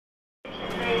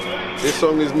This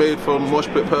song is made for mosh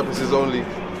pit purposes only.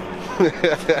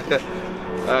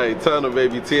 Alright, Txrner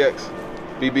baby, TX,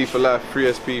 BB for life,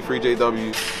 3SP,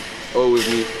 3JW, all with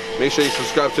me. Make sure you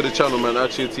subscribe to the channel, man,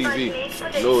 Outchea TV.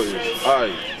 Know it is.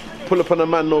 Alright, pull up on a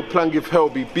man, no plan, give hell,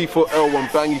 be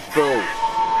B4L1, bang, he fell.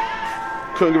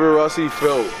 Couldn't give a Ross, he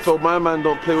fell. Told my man,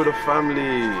 don't play with the family.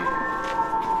 You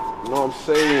know what I'm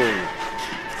saying?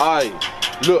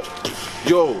 Alright, look,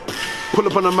 yo. Pull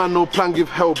up on a man, no plan, give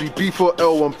hell. Be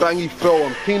B4L1, bang, he fell.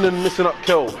 I'm keen and missing up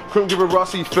Kel. Couldn't give a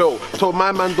Ross, he fell. Told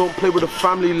my man, don't play with the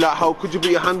family. Like, how could you put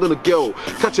your hand on a girl?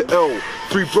 Catch a L.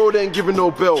 Free bro, they ain't giving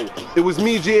no bell. It was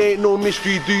me, G, ain't no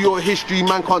mystery. Do your history,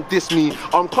 man can't diss me.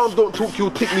 I'm calm, don't talk,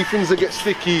 you'll tick me, things that get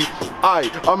sticky.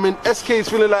 I'm in SKs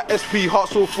feeling like SP, heart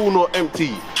so full, not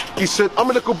empty. He said, I'm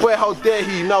a little boy, how dare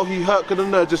he? Now he hurt, cause the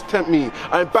nerd just tempt me.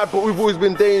 I ain't bad, but we've always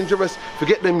been dangerous.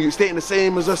 Forget them, you staying the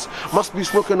same as us. Must be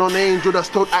smoking on angel, that's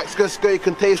told axe, you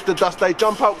can taste the dust. I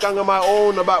jump out, gang on my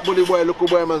own, about bully boy, look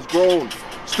at where man's grown.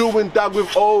 Still win dag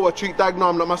with O, I treat dag now,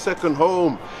 I'm like my second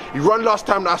home. He run last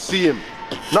time that I see him.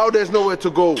 Now there's nowhere to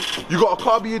go. You got a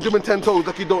car, but you're doing 10 toes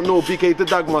like you don't know. BK the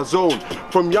dag my zone.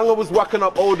 From young I was whacking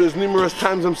up olders. Numerous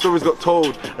times them stories got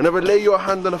told. And never lay your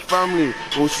hand on a family.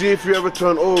 We'll see if you ever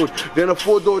turn old. Then a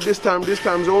 4-door this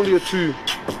time's only a 2.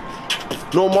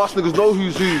 No mask niggas know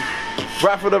who's who.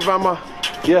 Rap for the fama,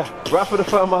 yeah, rap for the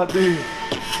fam I do.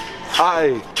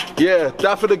 Aye, yeah,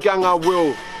 that for the gang I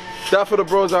will. That for the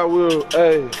bros I will.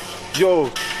 Hey,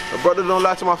 yo, my brother don't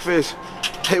lie to my face.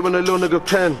 Hate when a little nigga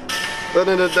pen.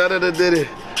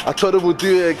 I told him we'll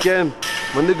do it again.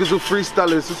 My niggas will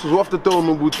freestylers, this was off the dome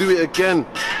and we'll do it again.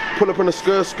 Pull up in a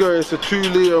skirt, it's a 2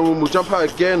 liter and we'll jump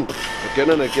out again.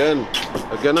 Again and again,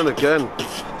 again and again.